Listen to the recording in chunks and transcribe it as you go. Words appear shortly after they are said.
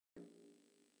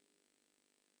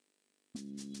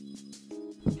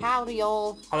Howdy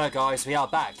all. Hello guys, we are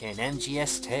back in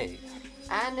MGS2.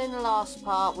 And in the last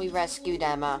part we rescued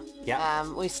Emma. Yeah.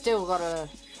 We still got a...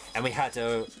 And we had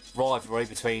a rivalry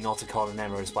between Otacon and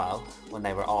Emma as well, when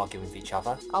they were arguing with each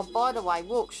other. Oh, by the way,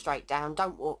 walk straight down,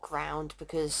 don't walk round,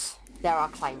 because there are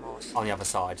claymores. On the other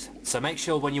side. So make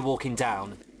sure when you're walking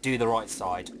down, do the right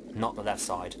side, not the left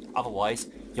side. Otherwise,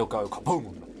 you'll go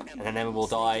kaboom! And then Emma will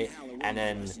die, and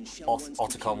then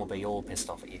Otacon will be all pissed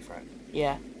off at you for it.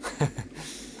 Yeah.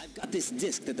 I've got this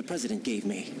disc that the president gave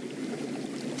me.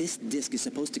 This disc is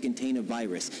supposed to contain a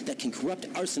virus that can corrupt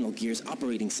Arsenal Gear's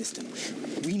operating system.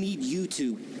 We need you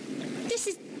to... This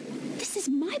is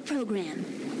my program.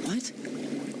 What?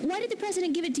 Why did the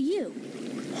president give it to you?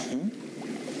 Huh?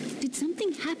 Did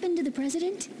something happen to the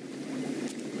president?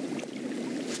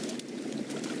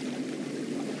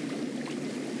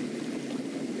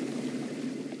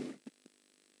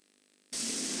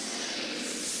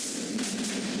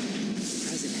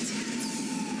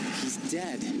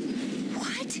 Dead.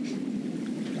 What?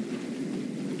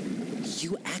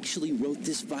 You actually wrote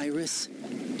this virus?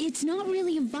 It's not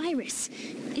really a virus.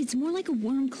 It's more like a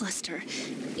worm cluster.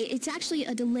 It's actually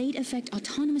a delayed effect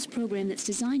autonomous program that's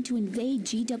designed to invade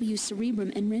GW's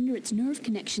cerebrum and render its nerve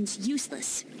connections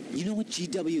useless. You know what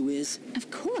GW is?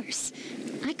 Of course.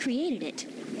 I created it.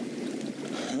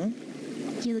 Huh?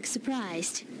 You look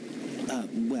surprised.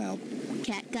 Well...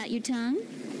 Cat got your tongue?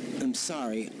 I'm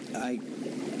sorry,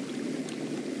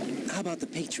 How about the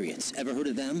Patriots? Ever heard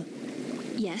of them?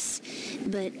 Yes,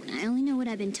 but I only know what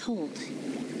I've been told.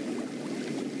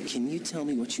 Can you tell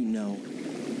me what you know?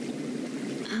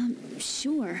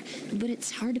 Sure, but it's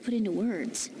hard to put into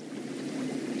words.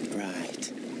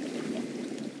 Right.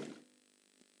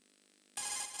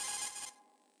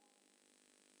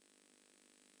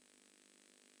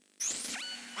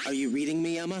 Are you reading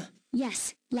me, Emma?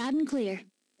 Yes, loud and clear.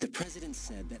 The president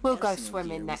said that We'll go Arsenal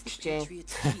swimming Gear was next the year.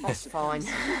 Patriots' That's fine.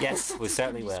 Yes, we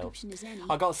certainly will.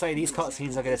 I gotta say, these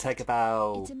cutscenes are gonna take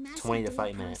about 20 to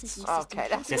 30 minutes. Okay,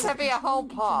 that's gonna be a whole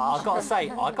part. I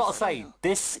gotta say,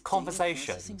 this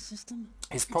conversation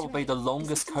is probably the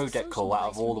longest codec call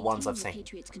out of all the ones I've seen.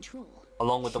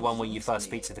 Along with the one where you first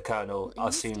speak to the Colonel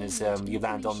as soon as you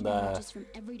land on the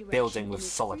building with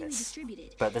Solidus.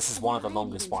 But this is one of the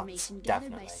longest ones,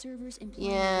 definitely.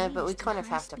 Yeah, but we kind of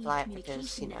have to play it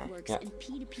because, you know, Yeah.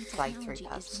 playthrough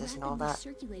purposes and all that.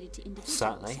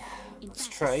 Certainly. It's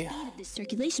true. This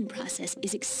circulation process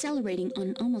is accelerating on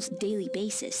an almost daily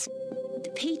basis.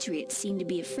 The Patriots seem to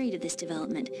be afraid of this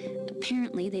development.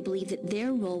 Apparently, they believe that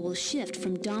their role will shift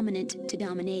from dominant to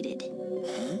dominated.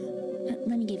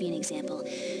 Let me give you an example.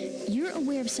 You're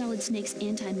aware of Solid Snake's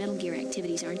anti-Metal Gear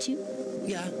activities, aren't you?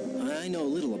 Yeah, I know a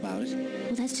little about it.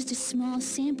 Well, that's just a small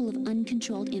sample of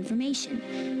uncontrolled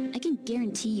information. I can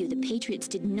guarantee you the Patriots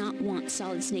did not want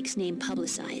Solid Snake's name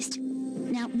publicized.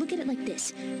 Now, look at it like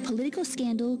this. Political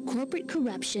scandal, corporate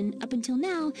corruption. Up until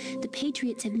now, the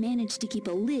Patriots have managed to keep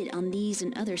a lid on these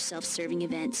and other self-serving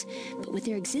events. But with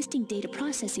their existing data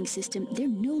processing system, they're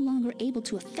no longer able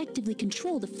to effectively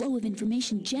control the flow of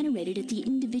information generated at the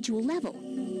individual level.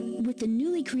 With the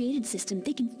newly created system,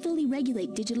 they can fully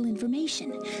regulate digital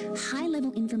information.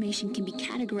 High-level information can be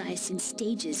categorized in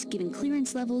stages, given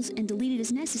clearance levels, and deleted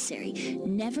as necessary,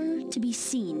 never to be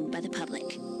seen by the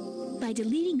public. By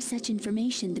deleting such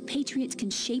information, the Patriots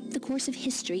can shape the course of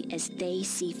history as they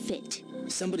see fit.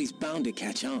 Somebody's bound to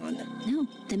catch on. No,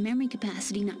 the memory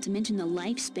capacity, not to mention the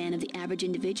lifespan of the average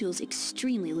individual, is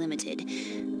extremely limited.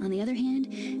 On the other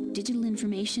hand, digital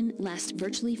information lasts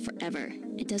virtually forever.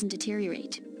 It doesn't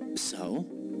deteriorate. So?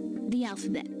 The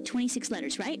alphabet, 26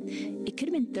 letters, right? It could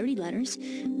have been 30 letters.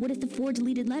 What if the 4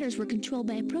 deleted letters were controlled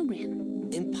by a program?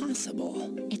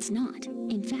 Impossible. It's not.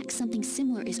 In fact, something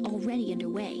similar is already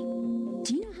underway.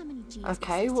 Do you know how many genes...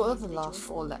 Okay, what are the last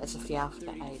 4 letters of the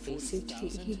alphabet? A, B, C, D,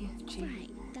 E, F, G.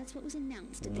 Right, that's what was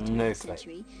announced at the No 20th clue.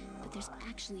 century, but there's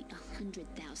actually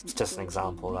 100,000... It's just an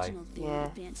example, though. Yeah.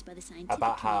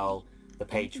 About how the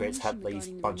Patriots had these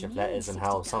bunch of letters and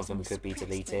how some of them could be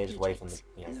deleted away from the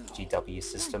GW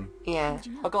system. Yeah.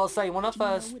 I gotta say, when I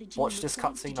first watched this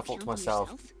cutscene, I thought to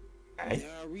myself, eh?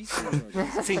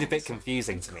 It seemed a bit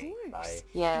confusing to me. Like,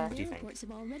 Yeah. what do you think?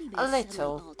 A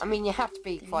little. I mean, you have to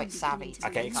be quite savvy to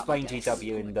Okay, keep up explain with this.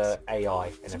 GW and the AI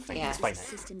and everything. Yeah. Explain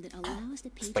it.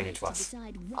 Explain it to us.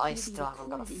 I still haven't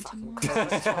got a fucking clue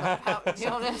what it's all about, to be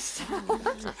honest.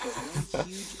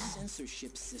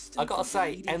 I gotta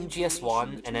say,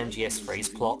 MGS1 and MGS3's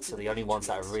plots are the only ones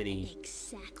that are really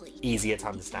easier to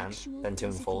understand than 2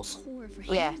 and 4's.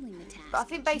 Yeah, But I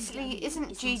think basically, isn't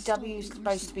GW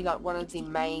supposed to be like one of the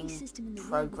main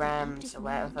programs or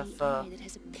whatever for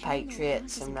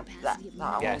Patriots and that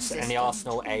whole Yes, system? and the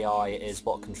Arsenal AI is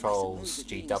what controls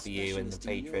GW and the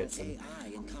Patriots, and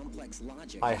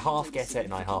I half get it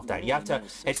and I half don't. You have to,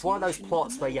 it's one of those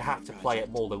plots where you have to play it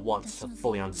more than once to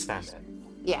fully understand it.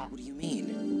 Yeah. What do you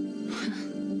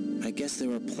mean? I guess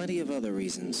there are plenty of other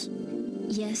reasons.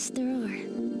 Yes, there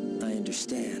are. I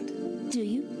understand. Do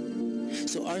you?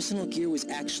 So Arsenal gear was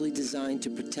actually designed to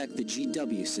protect the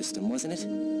GW system, wasn't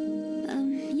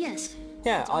it? Yes.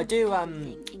 Yeah, I do, I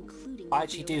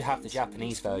actually do have the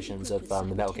Japanese versions of the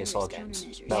Metal Gear Solid games.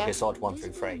 Metal Gear Solid 1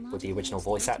 through 3, with the original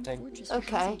voice acting.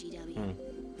 Okay.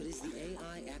 But is the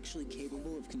AI actually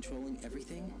capable of controlling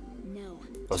everything? No.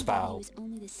 It was about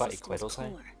 30 quid or so.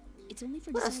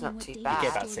 Well, that's not too You bad.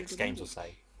 get about 6 games or so.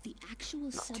 The actual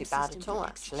Not too bad at all,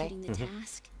 actually. the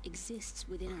task exists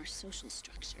within our social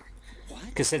structure.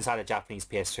 Because since I had a Japanese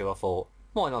PS2, I thought,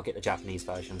 why not get the Japanese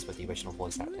versions with the original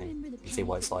voice acting and see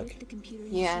what it's like.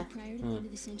 Yeah.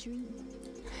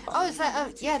 Oh, is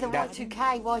that, yeah, the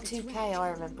Y2K, Y2K, I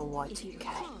remember Y2K.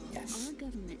 Yes. Our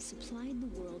government supplied the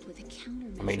world with a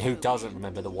countermeasure. I mean, who doesn't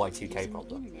remember the Y2K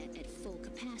problem? Internet at full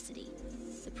capacity.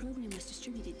 The program was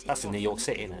distributed to That's in New York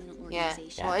City, isn't it? Yeah.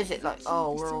 What is it like?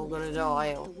 Oh, we're all gonna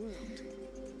die, or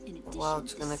the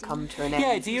world's gonna come to an end.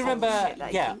 Yeah, do you remember, Bullshit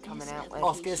they yeah, keep coming out I with.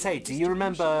 was going to say, do you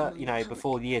remember, you know,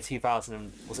 before the year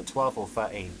 2000, was it 12 or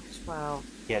 13? Well,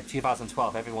 Yeah,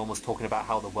 2012, everyone was talking about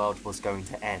how the world was going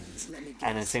to end.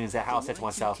 And as soon as that house, I said to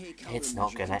myself, it's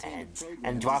not going to end.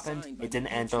 And what happened? It didn't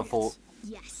end, and I thought,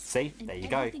 see, there you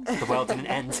go, the world didn't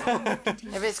end.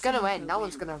 if it's gonna end, no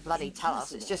one's gonna bloody tell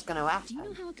us. It's just gonna happen. Do you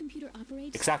know how a computer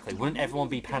operates? Exactly, wouldn't everyone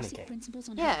be Basic panicking? principles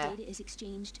on Yeah. how data is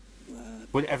exchanged?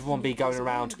 Wouldn't everyone be going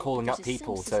around calling up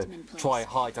people to try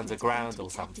hide underground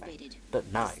or something?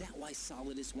 But no. Why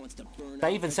Solidus wants to burn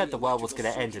They even said the world was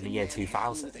going to end in the year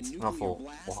 2000, and I thought,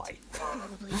 why?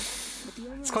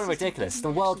 It's kind of ridiculous.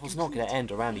 The world was not going to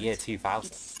end around the year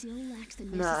 2000. Still lacks the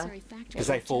No. necessary factors. Because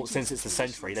they thought, since it's a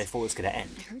century, they thought it was going to end.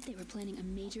 I heard they were planning a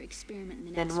major experiment in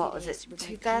the Then next what few was days it, to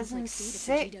provide complex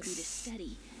data for GW to 2006?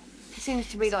 study. It seems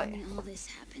to be So like when all this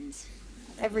happens.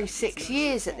 every 6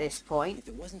 years at this point. If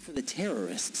it wasn't for the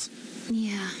terrorists.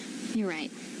 Yeah, you're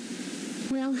right.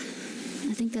 Well,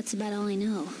 I think that's about all I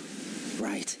know.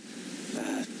 Right.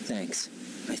 Thanks.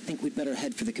 I think we'd better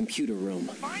head for the computer room.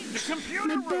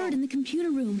 My bird in the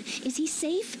computer room. Is he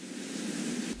safe?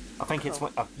 I think it's,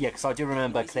 yeah, because I do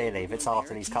remember clearly, if it's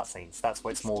after these cutscenes, that's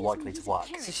where it's more likely to work.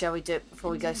 So shall we do it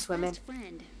before we go swimming?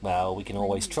 Friend. Well, we can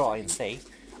always try and see.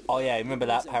 Oh yeah, remember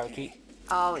that parakeet?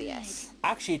 Oh yes.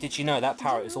 Actually, did you know that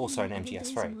parrot is also an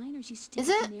MGS3? Is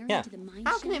it? Yeah.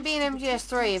 How can it be an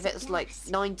MGS3 if it's like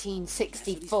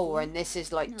 1964 and this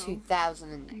is like 2000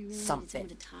 and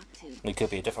something? It could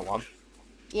be a different one.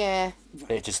 Yeah,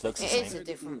 But it just looks the it same. is a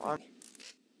different one.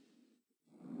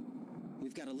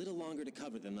 We've got a little longer to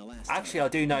cover than the last Actually, I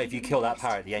do know if you kill that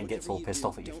parrot, the end gets all pissed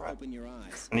off at you Don't for it. open your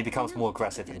eyes. And he becomes more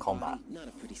aggressive in combat. Not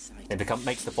a pretty sight. It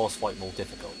makes the boss fight more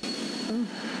difficult.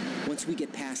 Once we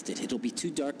get past it, it'll be too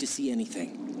dark to see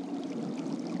anything.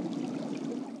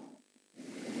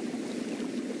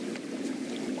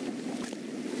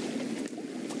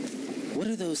 What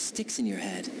are those sticks in your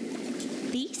head?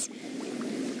 These?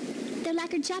 They're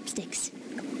lacquered chopsticks.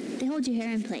 They hold your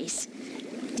hair in place.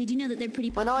 Did you know that they're pretty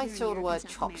When popular I in saw the Europe word and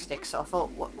South chopsticks, I thought,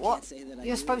 what?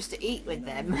 You're supposed to eat with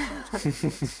them.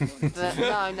 But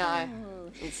no, America?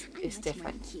 it's Oh, that's more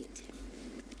different. cute.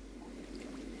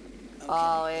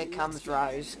 Oh, here comes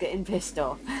Rose, getting pissed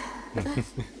off.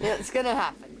 Yeah, it's gonna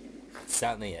happen.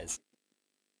 Certainly is.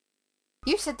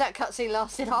 You said that cutscene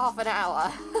lasted half an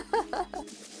hour.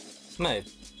 No, it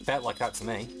felt like that to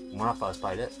me when I first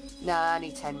played it. No,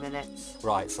 only 10 minutes.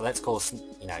 Right, so let's call,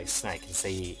 you know, Snake and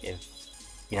see if,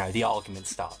 you know, the argument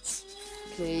starts.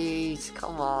 Please,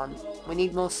 come on. We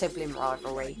need more sibling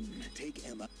rivalry.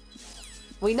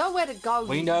 We know where to go.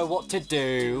 We know what to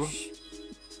do.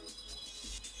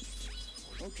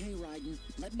 Okay, Raiden.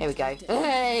 Here we go.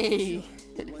 Hey!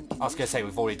 I was going to say,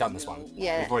 we've already done this one.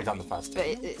 Yeah. We've already done the first But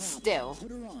two. it's still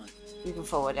moving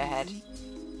forward ahead.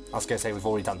 I was going to say, we've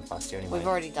already done the first two anyway. We've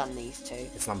already done these two.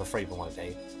 It's number 3 we want to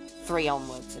do. 3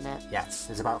 onwards, isn't it? Yes,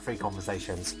 there's about 3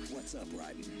 conversations. What's up,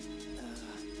 Raiden?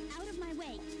 Out of my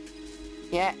way.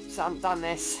 Yeah, so I've done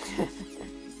this.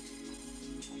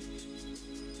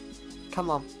 Come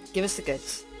on, give us the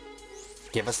goods.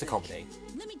 Give us the comedy.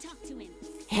 Let me talk to him.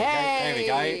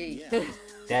 Hey! there we go.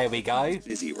 There we go.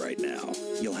 Busy right now.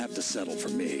 You'll have to settle for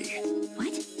me.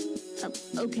 What?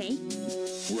 Oh, okay.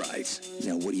 Right.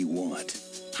 Now what do you want?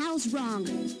 Hal's wrong.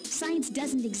 Science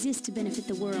doesn't exist to benefit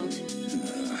the world.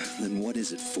 Then what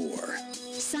is it for?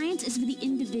 Science is for the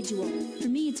individual. For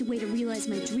me, it's a way to realize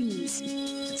my dreams.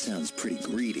 It sounds pretty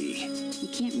greedy. You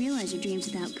can't realize your dreams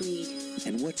without greed.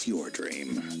 And what's your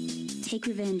dream? Take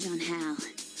revenge on Hal.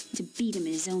 To beat him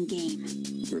in his own game.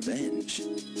 Revenge?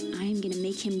 I am gonna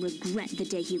make him regret the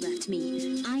day he left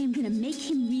me. I am gonna make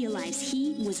him realize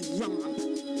he was wrong.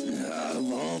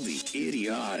 Of all the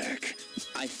idiotic.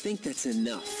 I think that's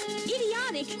enough.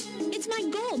 Idiotic! It's my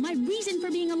goal, my reason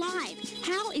for being alive.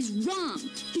 Hal is wrong.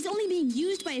 He's only being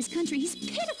used by his country. He's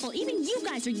pitiful. Even you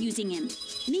guys are using him.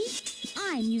 Me?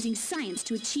 I'm using science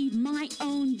to achieve my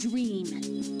own dream.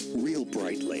 Real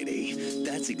bright, lady.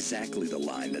 That's exactly the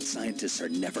line that scientists are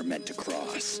never meant to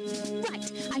cross.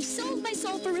 Right. I sold my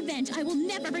soul for revenge. I will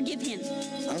never forgive him.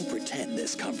 I'll pretend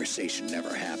this conversation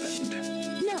never happened.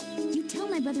 No, you tell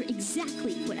my brother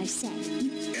exactly what I said.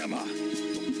 Emma,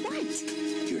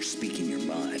 What? you're speaking your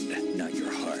mind, not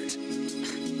your heart.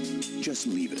 Just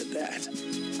leave it at that.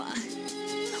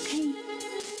 Okay.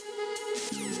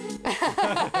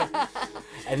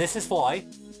 And this is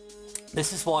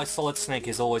why Solid Snake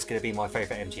is always going to be my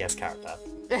favourite MGS character.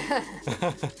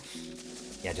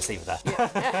 Yeah, just leave it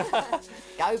there.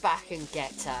 Go back and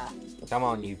get her. Come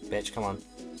on, you bitch, come on.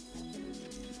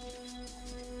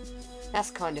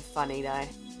 That's kind of funny though.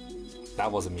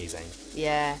 That was amusing.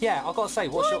 Yeah. Yeah, I've got to say,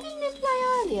 what's Why your... didn't you play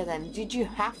earlier then? Did you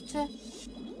have to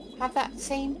have that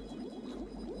scene?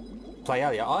 Play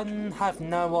earlier? I have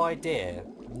no idea.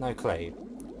 No clue.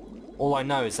 All I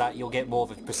know is that you'll get more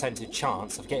of a percentage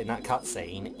chance of getting that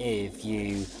cutscene if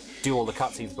you do all the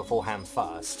cutscenes beforehand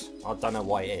first. I don't know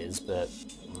why it is, but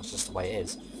that's just the way it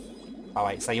is.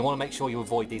 Alright, so you want to make sure you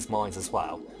avoid these mines as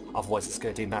well. Otherwise it's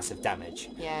going to do massive damage.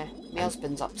 Yeah, my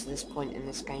husband's up to this point in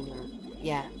this game and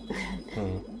yeah.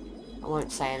 I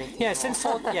won't say anything Yeah,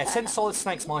 more. since Solid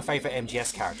Snake's my favourite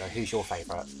MGS character, who's your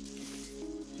favourite?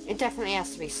 It definitely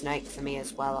has to be Snake for me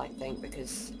as well, I think,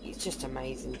 because he's just an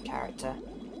amazing character.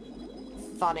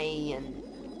 Funny and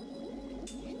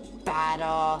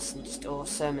badass and just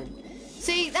awesome. And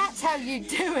see, that's how you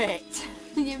do it.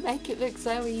 You make it look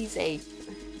so easy.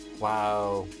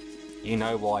 Wow. You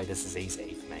know why this is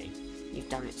easy for me. You've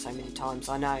done it so many times,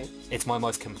 I know. It's my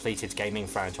most completed gaming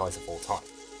franchise of all time.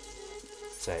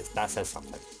 So that says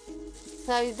something.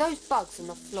 So those bugs on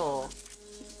the floor.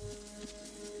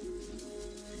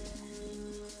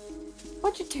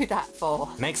 What'd you do that for?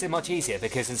 Makes it much easier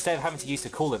because instead of having to use the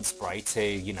coolant spray to,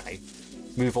 you know,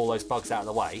 move all those bugs out of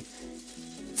the way,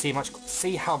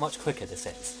 see how much quicker this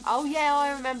is. Oh yeah,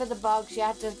 I remember the bugs. You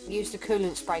had to use the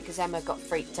coolant spray because Emma got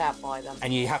freaked out by them.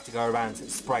 And you have to go around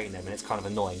spraying them and it's kind of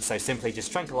annoying. So simply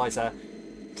just tranquilize her,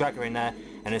 drag her in there,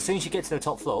 and as soon as you get to the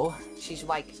top floor... She's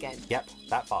awake again. Yep,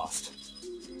 that fast.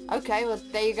 Okay, well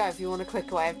there you go. If you want a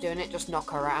quicker way of doing it, just knock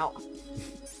her out.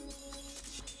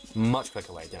 Much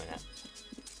quicker way of doing it.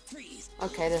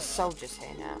 Okay, there's soldiers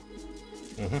here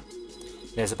now.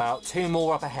 There's about 2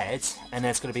 more up ahead, and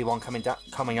there's going to be one coming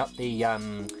up the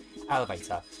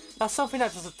elevator. That's something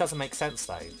that doesn't make sense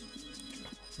though.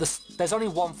 There's only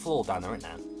 1 floor down there, isn't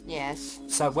there? Yes.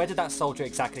 So where did that soldier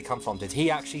exactly come from? Did he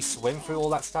actually swim through all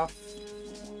that stuff?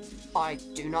 I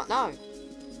do not know.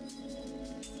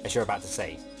 As you're about to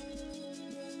see.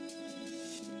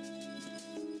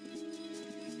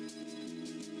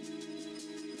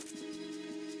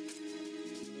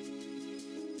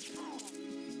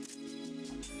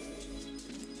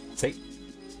 See?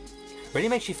 Really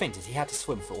makes you think, did he have to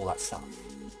swim through all that stuff?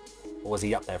 Or was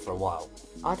he up there for a while?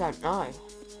 I don't know.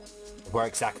 Where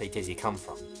exactly did he come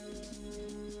from?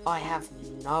 I have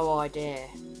no idea.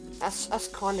 That's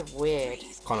kind of weird.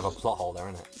 Kind of a plot hole there,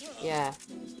 isn't it? Yeah.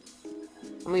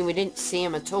 I mean, we didn't see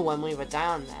him at all when we were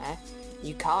down there.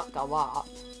 You can't go up.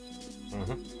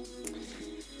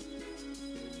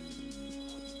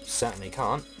 Certainly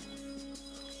can't.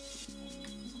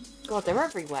 God, they're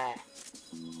everywhere.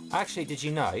 Actually, did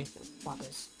you know?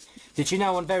 Buggers. Did you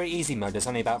know on very easy mode there's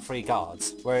only about 3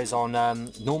 guards, whereas on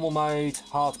normal mode,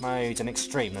 hard mode, and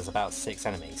extreme there's about 6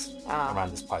 enemies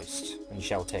around this post in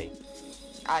Shell T.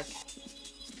 Okay.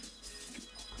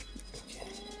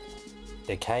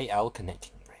 The KL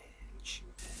connecting bridge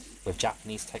with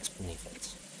Japanese text beneath it.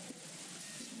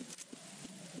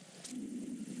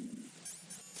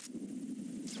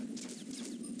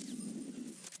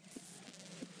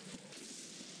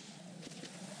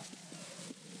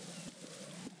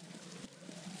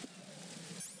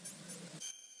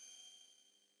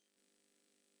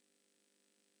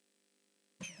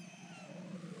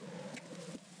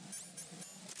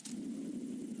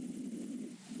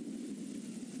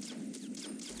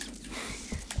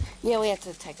 Yeah, we had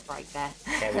to take a break there.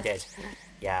 Yeah, we did.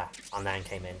 Yeah, our nan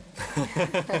came in.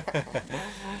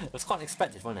 It was quite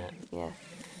unexpected, wasn't it? Yeah.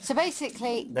 So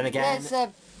basically, Then again, there's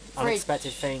a bridge.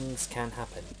 unexpected things can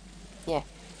happen. Yeah.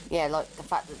 Yeah, like the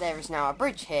fact that there is now a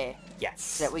bridge here. Yes.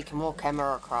 So that we can walk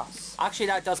Emma across. Actually,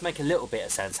 that does make a little bit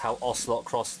of sense, how Ocelot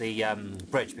crossed the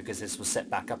bridge, because this was set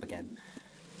back up again.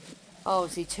 Oh,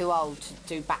 is he too old to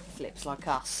do backflips like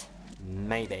us?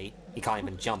 Maybe. He can't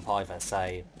even jump either,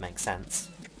 so makes sense.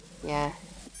 Yeah.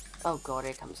 Oh god,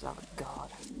 here comes another god.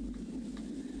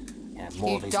 Yeah,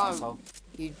 more of these assholes.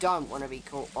 You don't want to be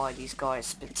caught by these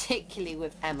guys, particularly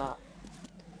with Emma.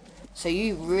 So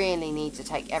you really need to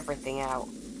take everything out.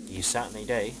 You certainly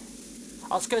do.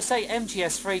 I was going to say,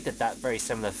 MGS3 did that very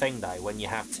similar thing though, when you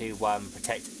have to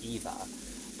protect Eva.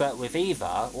 But with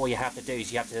Eva, all you have to do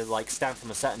is you have to like stand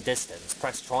from a certain distance,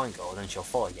 press triangle, and then she'll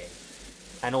follow you.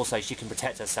 And also she can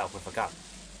protect herself with a gun.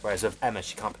 Whereas with Emma,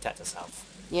 she can't protect herself.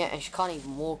 Yeah, and she can't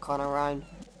even walk on her own.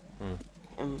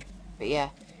 But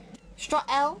yeah. Strut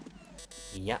L?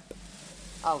 Yep.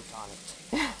 Oh, darn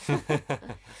it.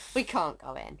 We can't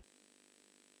go in.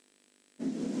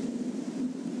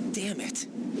 Damn it.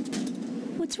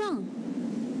 What's wrong?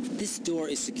 This door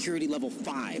is security level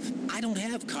 5. I don't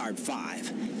have card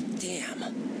 5.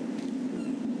 Damn.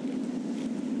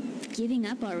 Giving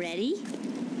up already?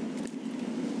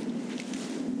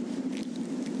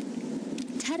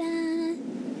 Ta-da!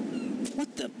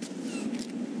 What the...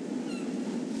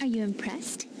 Are you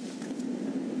impressed?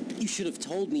 You should have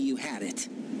told me you had it.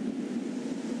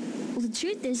 Well, the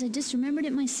truth is, I just remembered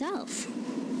it myself.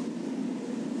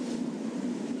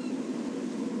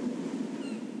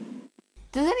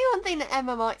 Does anyone think that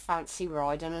Emma might fancy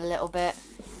riding a little bit?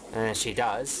 She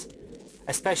does.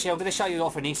 Especially, I'm going to show you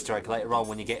off an Easter egg later on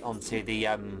when you get onto the,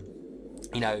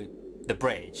 you know, the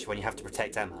bridge, when you have to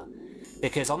protect Emma.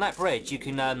 Because on that bridge, you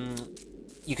can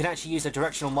actually use a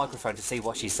directional microphone to see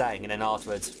what she's saying, and then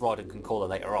afterwards, Raiden can call her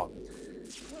later on.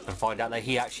 And find out that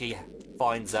he actually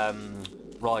finds,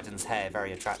 Raiden's hair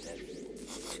very attractive.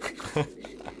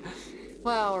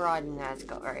 Well, Raiden has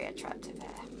got very attractive hair.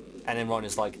 And then Ron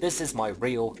is like, this is my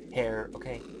real hair,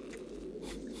 okay?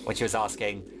 When she was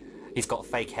asking, he's got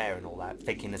fake hair and all that,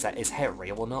 thinking, is that his hair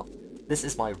real or not? This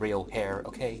is my real hair,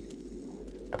 okay?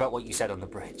 About what you said on the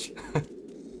bridge.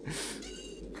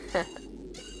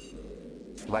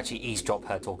 You actually eavesdrop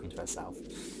her talking to herself.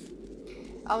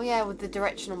 Oh yeah, with the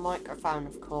directional microphone,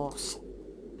 of course.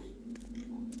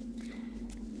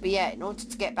 But yeah, in order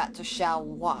to get back to Shell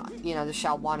 1, you know, the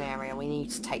Shell 1 area, we need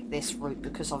to take this route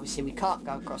because obviously we can't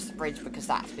go across the bridge because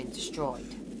that's been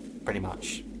destroyed. Pretty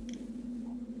much.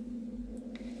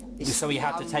 This So we is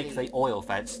have to the take only- the oil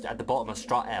vents at the bottom of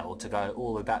Strut L to go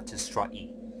all the way back to Strut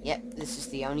E. Yep, this is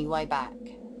the only way back.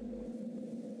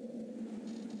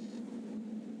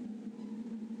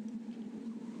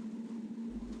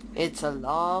 It's a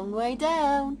long way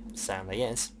down. Certainly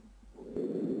is.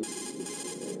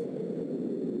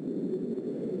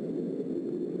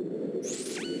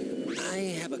 I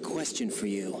have a question for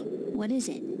you. What is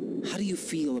it? How do you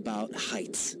feel about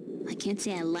heights? I can't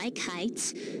say I like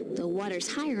heights. The water's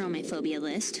higher on my phobia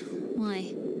list.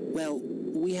 Why? Well,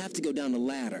 we have to go down a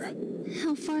ladder.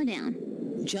 How far down?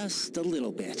 Just a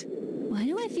little bit. Why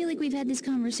do I feel like we've had this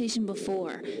conversation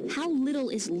before? How little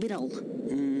is little?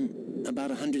 About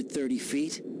 130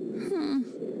 feet.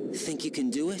 Think you can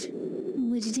do it?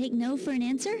 Would you take no for an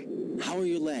answer? How are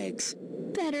your legs?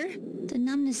 Better. The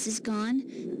numbness is gone.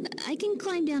 I can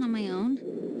climb down on my own.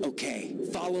 Okay,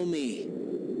 follow me.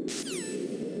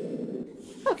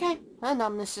 Okay, her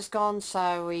numbness is gone,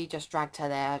 so we just dragged her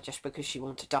there just because she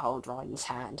wanted to hold Ryan's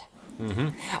hand.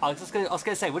 I was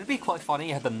gonna say, would it be quite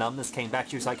funny if the numbness came back?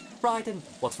 She was like, Raiden,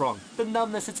 what's wrong? The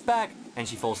numbness, it's back! And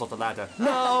she falls off the ladder.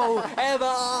 No!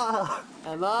 Emma!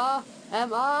 Emma!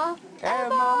 Emma!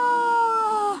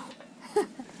 Emma!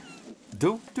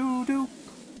 Do.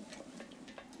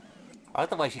 I like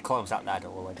the way she climbs that ladder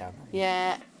all the way down.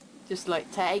 Yeah, just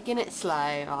like taking it slow.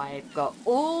 I've got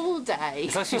all day.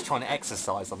 It's like she's trying to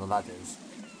exercise on the ladders.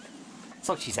 It's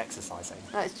like she's exercising.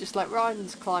 It's just like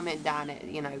Ryan's climbing down it,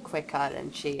 you know, quicker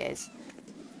than she is.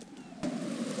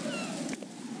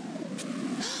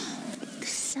 The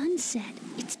sunset.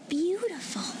 It's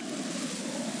beautiful.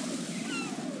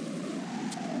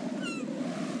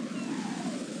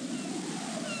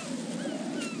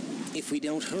 If we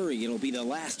don't hurry, it'll be the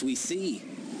last we see.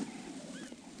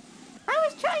 I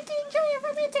was trying to enjoy a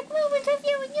romantic moment with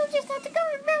you and you just had to go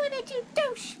and ruin it, you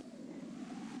douche!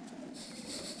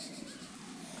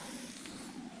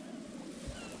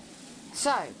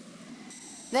 So,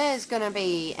 There's gonna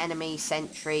be enemy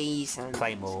sentries and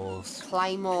Claymores.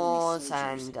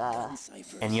 and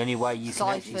And the only way you can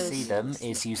actually ciphers. see them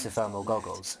is use the thermal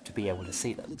goggles to be able to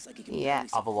see them. Yeah.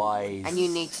 Otherwise... And you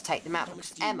need to take them out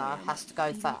because Emma has to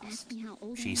go first.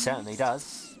 She certainly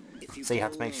does. So you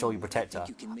have to make sure you protect her.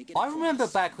 I remember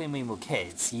back when we were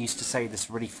kids, he used to say this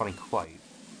really funny quote.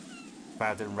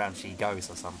 Rather than round she goes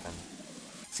or something.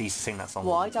 So he used to sing that song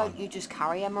all Why the time. don't you just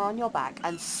carry Emma on your back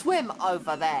and swim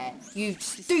over there, you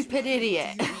stupid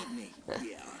idiot?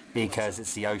 Because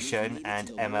it's the ocean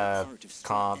and Emma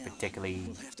can't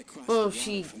particularly... Well,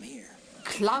 she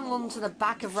clung onto the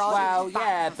back of Ryder's Well, back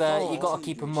yeah, but before. you got to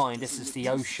keep in mind this is the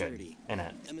ocean,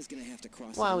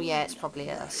 innit? Well, yeah, it's probably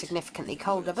significantly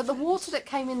colder, but the water that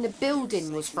came in the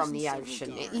building was from the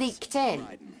ocean. It leaked in.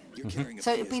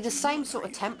 So it'd be the same sort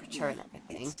of temperature and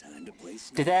everything.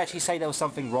 Did they actually say there was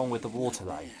something wrong with the water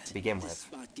though, to begin with?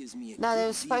 No, there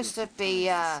was supposed to be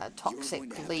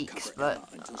toxic leaks, but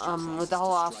with the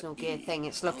whole Arsenal gear thing,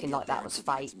 it's looking like that was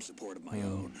fake.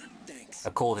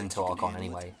 According to Archon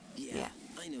anyway. Yeah.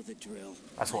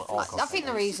 That's what Archon I think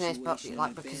the reason is probably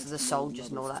like because of the soldiers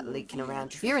and all that leaking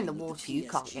around. If you're in the water, you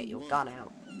can't get your gun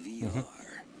out.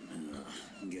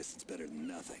 Guess it's better than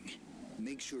nothing.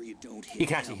 Make sure you don't hit. You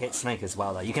can actually hit Snake as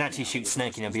well though. You can actually shoot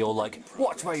Snake and he'll be all like,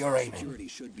 watch where you're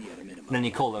aiming. And then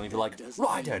you call them and be like,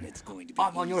 Raiden,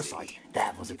 I'm on your side.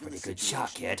 That was a pretty good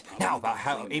shot, kid. Now about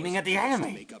how aiming at the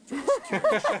enemy.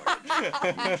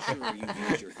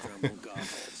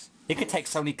 You could take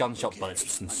so many gunshot bullets,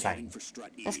 it's insane.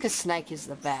 That's because Snake is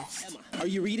the best. Are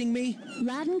you reading me?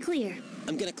 Loud and clear.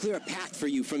 I'm gonna clear a path for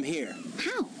you from here.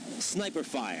 How? Sniper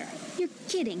fire. You're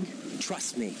kidding.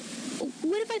 Trust me.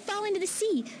 What if I fall into the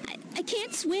sea? I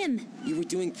can't swim. You were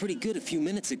doing pretty good a few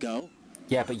minutes ago.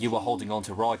 Yeah, but you were holding on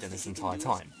to Raiden this entire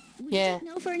time. Yeah.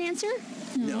 No for an answer?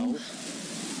 No.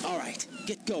 All right,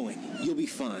 get going. You'll be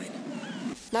fine.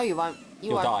 No, you won't.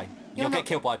 You'll won't. die. You'll get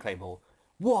killed by a Claymore.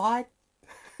 What?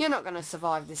 You're not going to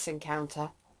survive this encounter.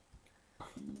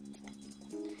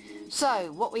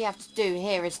 So, what we have to do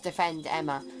here is defend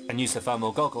Emma. And use the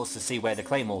thermal goggles to see where the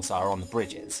Claymores are on the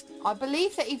bridges. I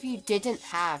believe that if you didn't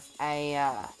have a,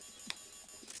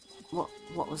 what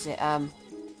was it, a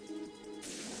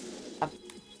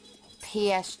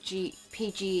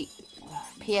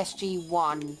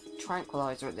PSG1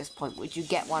 tranquilizer at this point, would you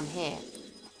get one here?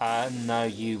 No,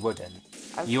 you wouldn't.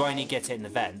 Okay. You only get it in the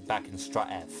vent back in Strut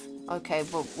F. Okay,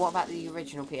 but what about the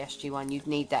original PSG one? You'd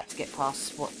need that to get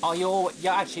past what... Oh, you're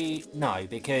actually... No,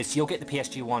 because you'll get the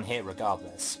PSG one here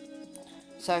regardless.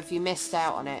 So if you missed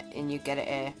out on it and you get it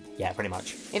here... Yeah, pretty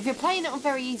much. If you're playing it on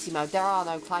very easy mode, there are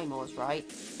no claymores, right?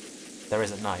 There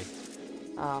isn't, no.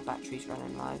 Oh, battery's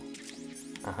running low.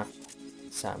 Uh-huh.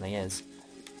 Certainly is.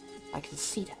 I can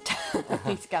see that.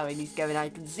 He's going, I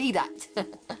can see that.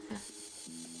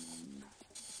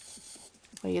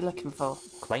 What are you looking for?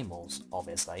 Claymores,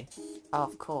 obviously. Oh,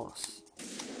 of course.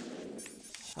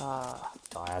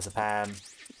 Diazepam.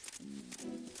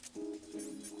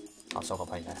 I've still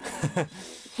got paint there.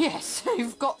 Yes,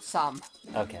 you've got some.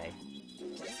 Okay.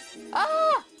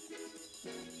 Ah!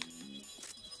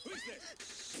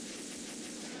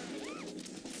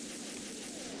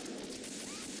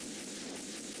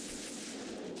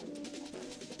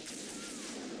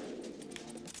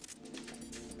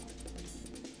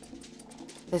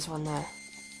 There's one there.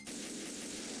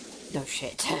 No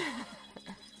shit.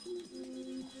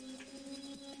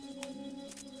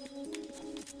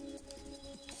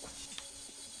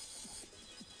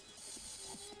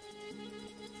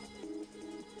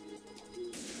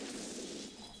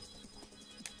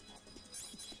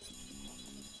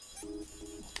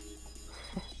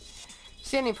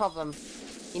 It's the only problem.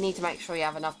 You need to make sure you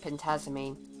have enough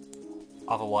pentazamine.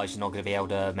 Otherwise, you're not going to be able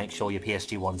to make sure your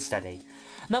PSG1's steady.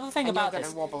 Another thing And about you're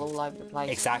this... going to wobble all over the place.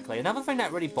 Exactly. Another thing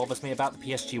that really bothers me about the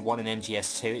PSG1 and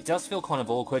MGS2, it does feel kind of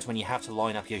awkward when you have to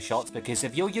line up your shots, because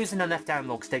if you're using a left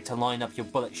analog stick to line up your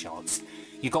bullet shots,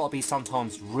 you got to be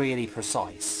sometimes really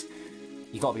precise.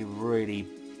 You got to be really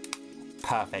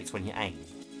perfect when you aim.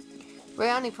 The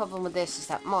only problem with this is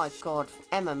that, my god,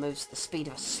 Emma moves at the speed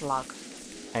of a slug.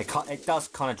 It does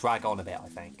kind of drag on a bit, I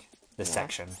think, this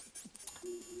section.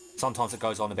 Sometimes it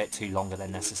goes on a bit too longer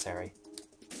than necessary.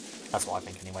 That's what I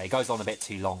think anyway. It goes on a bit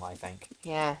too long, I think.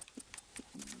 Yeah.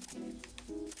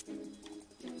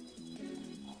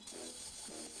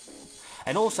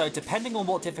 And also, depending on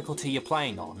what difficulty you're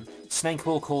playing on, Snake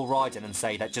will call Raiden and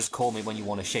say that just call me when you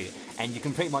want to shoot. And you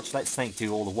can pretty much let Snake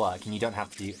do all the work and you don't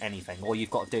have to do anything. All you've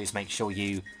got to do is make sure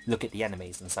you look at the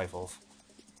enemies and so forth.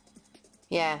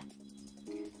 Yeah.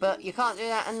 But you can't do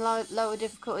that in lower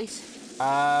difficulties?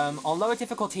 On lower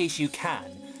difficulties you can.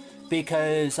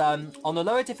 because on the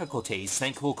lower difficulties,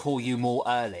 Snake will call you more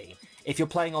early. If you're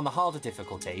playing on the harder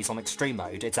difficulties, on extreme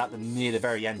mode, it's at near the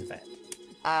very end of it.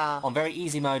 On very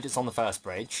easy mode, it's on the first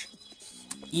bridge.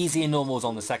 Easy and normal is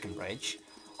on the second bridge.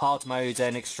 Hard mode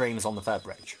and extreme is on the third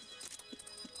bridge.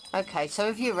 Okay, so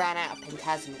if you ran out of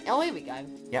pentasmine... Oh, here we go.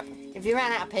 Yep. If you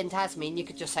ran out of pentasmine, you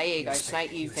could just say, here you go,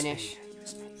 Snake, you finish.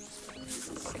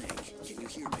 Can you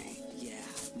hear me? Yeah,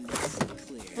 nice and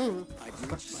clear.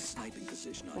 I've reached my sniping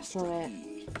position on That's not Strut it.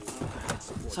 E.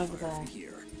 It's over there.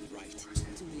 Here. Right.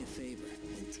 Do me a favor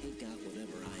and take out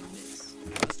whatever I miss.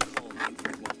 Just call me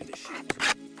when you want me to shoot.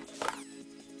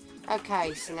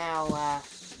 Okay, so now,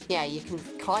 yeah, you can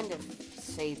kind of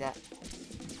see that.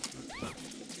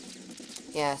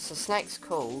 Yeah, so Snake's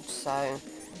called, so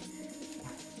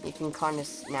you can kind of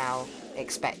now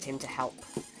expect him to help.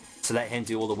 So let him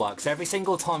do all the work. So every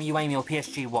single time you aim your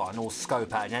PSG-1 or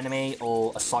scope at an enemy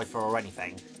or a cipher or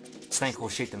anything, Snake will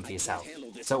shoot them for yourself.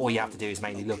 So all you have to do is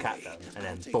mainly look at them, and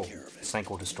then boom, Snake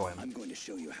will destroy them. I'm going to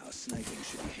show you how sniping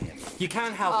should be handled. You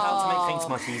can help out to make things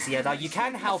much easier, though. You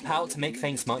can help out to make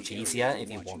things much easier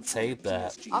if you want to,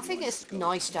 but... I think it's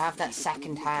nice to have that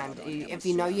second hand. If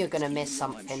you know you're going to miss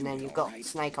something, then you've got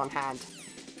Snake on hand.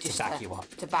 Just to back you up.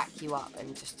 To back you up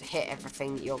and just to hit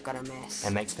everything that you're going to miss.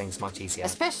 It makes things much easier.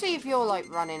 Especially if you're, like,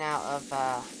 running out of...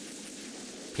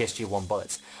 PSG-1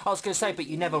 bullets. I was going to say, but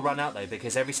you never run out though,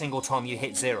 because every single time you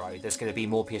hit 0, there's going to be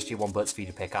more PSG-1 bullets for you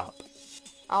to pick up.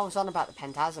 I was on about the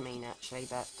pentasmine actually,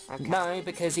 but okay. No,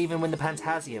 because even when the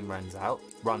Pantasium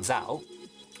runs out,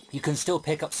 you can still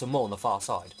pick up some more on the far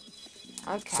side.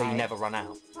 Okay. So you never run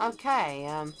out. Okay,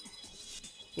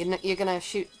 you're going to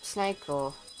shoot Snake,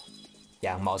 or...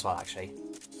 Yeah, might as well actually.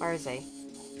 Where is he?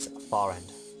 It's at the far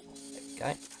end. There we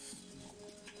go.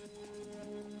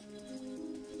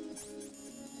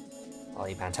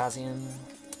 Ollie Pantasium.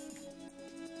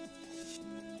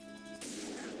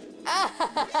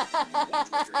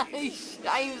 He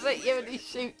aims at you and he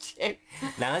shoots you.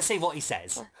 Now let's see what he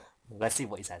says. Let's see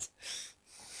what he says.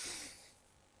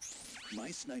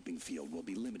 My sniping field will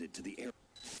be limited to the air.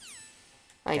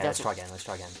 Oh, he Okay, let's doesn't. try again, let's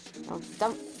try again. Oh,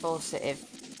 don't force it if...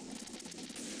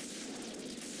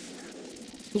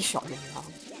 He shot me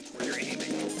wrong. Where you're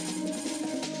aiming.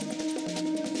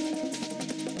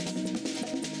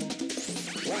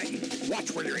 Right,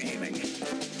 watch where you're aiming.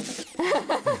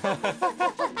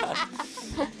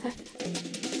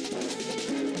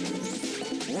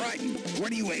 Right,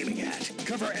 what are you aiming at?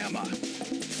 Cover Emma.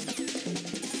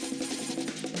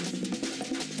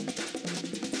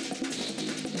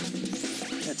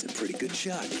 That's a pretty good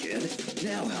shot, kid.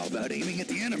 Now how about aiming at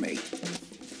the enemy?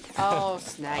 Oh,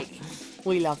 Snake.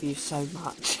 We love you so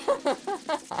much.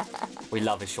 We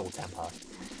love his short temper.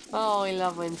 Oh, we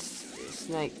love when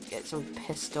Snake gets all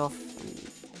pissed off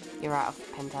and you're out of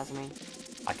pentasmine.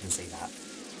 I can see that.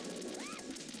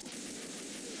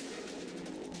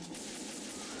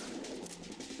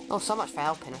 Oh, so much for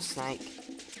helping us, Snake.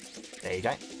 There you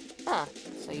go. Ah,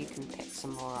 so you can pick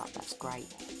some more up. That's great.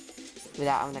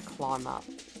 Without having to climb up.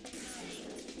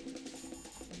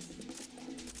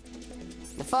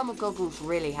 The thermal goggles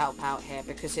really help out here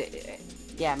because it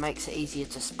makes it easier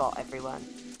to spot everyone.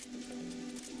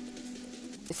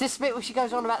 Is this the bit where she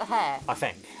goes on about the hair? I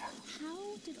think.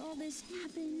 How did all this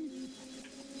happen?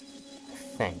 I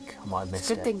think I might have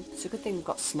missed it. It's a good thing we've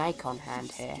got Snake on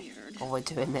hand here while we're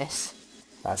doing this.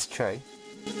 That's true.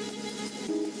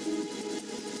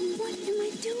 What am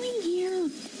I doing here?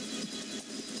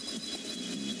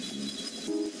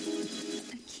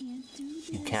 I can't do this.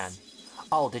 You can.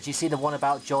 Oh, did you see the one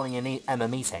about joining an Emma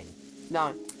meeting?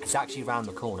 No. It's actually around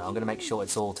the corner. I'm going to make sure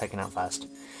it's all taken out first.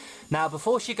 Now,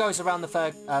 before she goes around the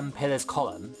third pillar's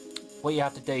column, what you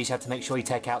have to do is you have to make sure you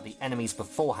take out the enemies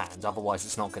beforehand, otherwise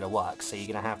it's not going to work. So you're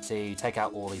going to have to take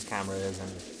out all these cameras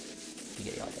and you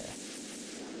get the idea.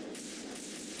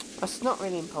 That's not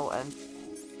really important.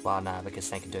 Well, no, because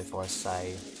they can do it for us,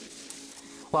 so...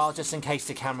 Well, just in case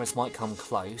the cameras might come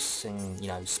close and, you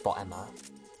know, spot Emma.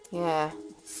 Yeah.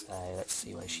 So, let's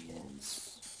see where she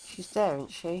is. She's there,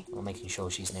 isn't she? I'm making sure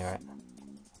she's near it.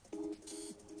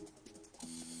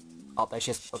 Oh, there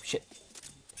she is. Oh, shit.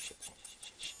 Shit.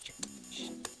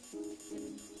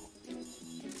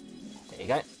 There you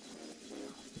go.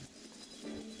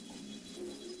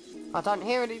 I don't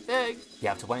hear anything. You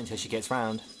have to wait until she gets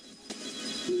round.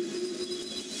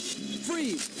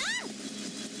 Freeze!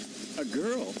 A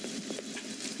girl?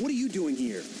 What are you doing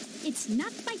here? It's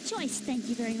not by choice, thank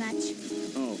you very much.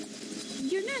 Oh,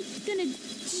 You're not gonna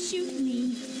shoot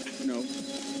me. no.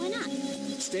 Why not?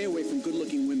 Stay away from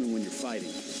good-looking women when you're fighting.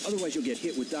 Otherwise you'll get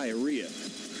hit with diarrhea.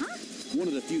 Huh? One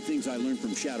of the few things I learned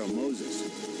from Shadow Moses.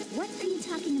 What are you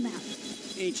talking about?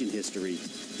 ancient history.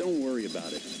 Don't worry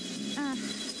about it.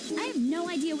 I have no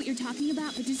idea what you're talking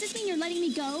about, but does this mean you're letting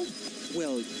me go?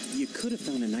 Well, you could have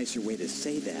found a nicer way to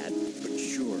say that, but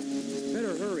sure.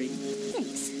 Better hurry.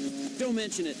 Thanks. Don't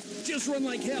mention it. Just run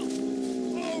like hell.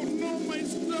 Oh no, my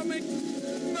stomach!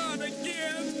 Not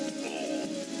again! Oh.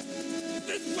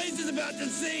 This place is about to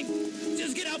sink!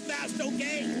 Just get out fast,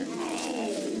 okay? Oh.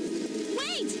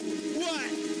 Wait! What?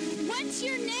 What's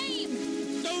your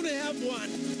name? Don't have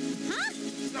one! Huh?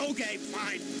 Okay,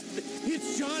 fine.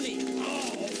 It's Johnny!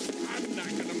 Oh, I'm not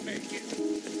gonna make it.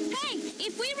 Hey,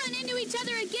 if we run into each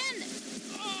other again...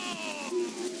 Oh.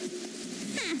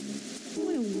 Huh.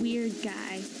 What a weird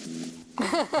guy.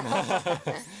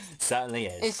 Certainly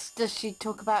is. Does she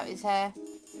talk about his hair?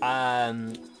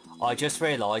 I just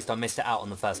realised I missed it out on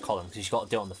the first column because you've got to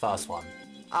do it on the first one.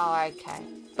 Oh, okay.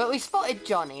 But we spotted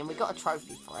Johnny and we got a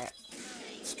trophy for it.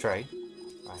 It's true.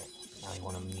 Right, now you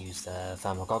want to use the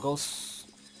thermal goggles.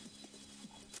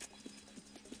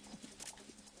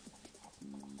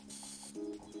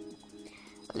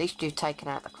 At least you've taken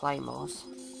out the claymores.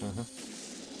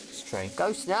 It's true.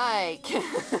 Go Snake!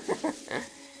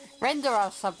 Render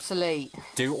us obsolete.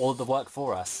 Do all the work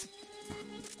for us.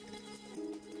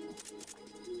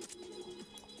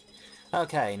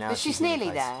 Okay, now But she's in nearly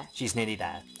place. there. She's nearly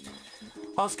there.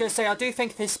 I was going to say, I do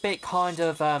think this bit kind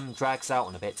of drags out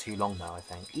on a bit too long though, I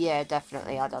think. Yeah,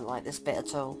 definitely. I don't like this bit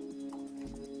at all.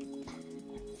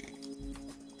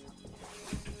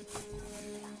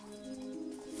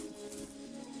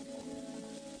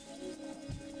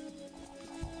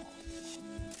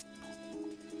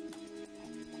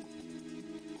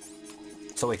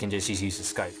 So we can just use the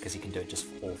scope because he can do it just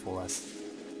all for us.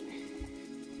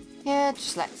 Yeah,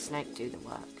 just let Snake do the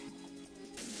work.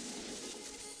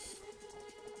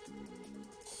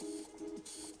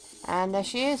 And there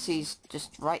she is. He's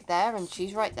just right there and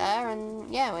she's right there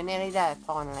and yeah, we're nearly there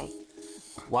finally.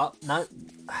 Well, no.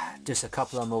 Just a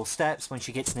couple of more steps. When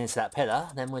she gets into that pillar,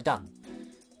 then we're done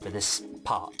with this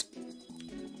part.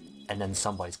 And then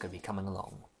somebody's going to be coming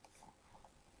along.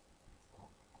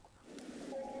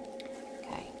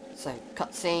 Okay, so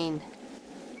cutscene.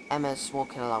 Emma's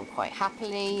walking along quite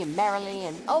happily and merrily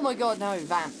and... Oh my god, no,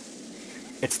 Vamp.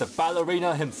 It's the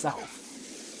ballerina himself.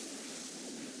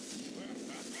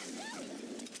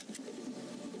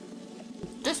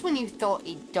 Just when you thought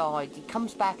he died, he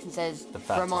comes back and says,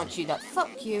 reminds you that,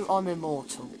 fuck you, I'm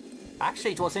immortal.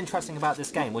 Actually, what's interesting about this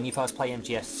game, when you first play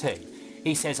MGS2,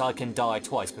 he says I can die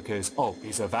twice because, oh,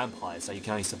 he's a vampire, so you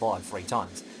can only survive 3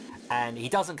 times. And he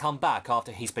doesn't come back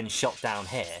after he's been shot down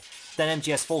here. Then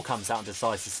MGS4 comes out and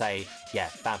decides to say, yeah,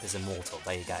 Vamp is immortal,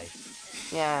 there you go.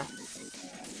 Yeah.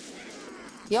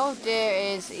 The idea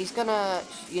is he's gonna,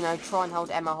 you know, try and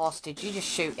hold Emma hostage. You just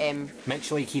shoot him. Make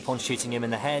sure you keep on shooting him in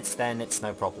the head, then it's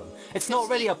no problem. It's not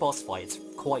really a boss fight, it's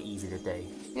quite easy to do.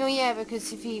 Well, yeah,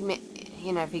 because if he,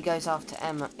 you know, if he goes after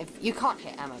Emma, if you can't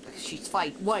hit Emma because she's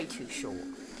way too short.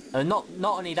 Not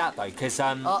only that though, because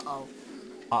Uh-oh.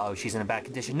 Uh-oh, she's in a bad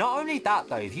condition. Not only that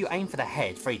though, if you aim for the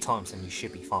head 3 times, then you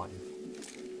should be fine.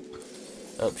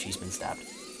 Oh, she's been stabbed.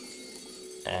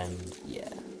 And yeah,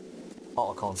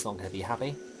 Ottocon's not going to be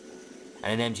happy.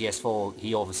 And in MGS4,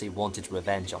 he obviously wanted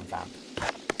revenge on Vamp.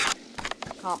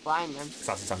 Can't blame him. Because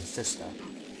that's his own sister.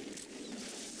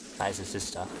 That is his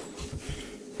sister.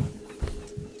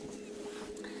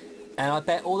 And I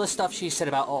bet all the stuff she said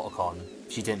about Ottocon,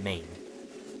 she didn't mean.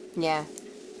 Yeah.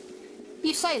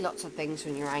 You say lots of things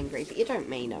when you're angry, but you don't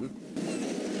mean them.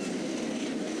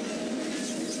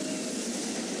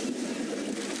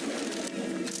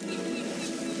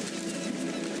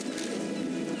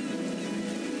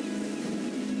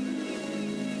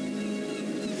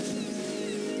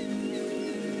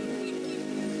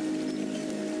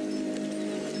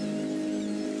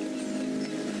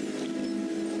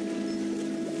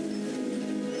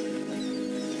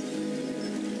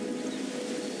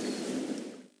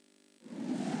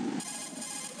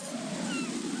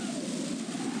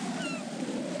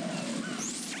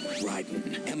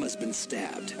 Emma's been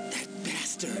stabbed. That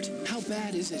bastard! How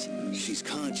bad is it? She's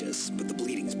conscious, but the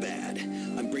bleeding's bad.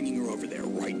 I'm bringing her over there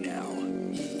right now.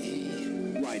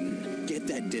 Raiden, get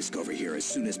that disc over here as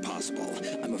soon as possible.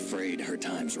 I'm afraid her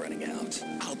time's running out.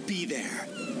 I'll be there.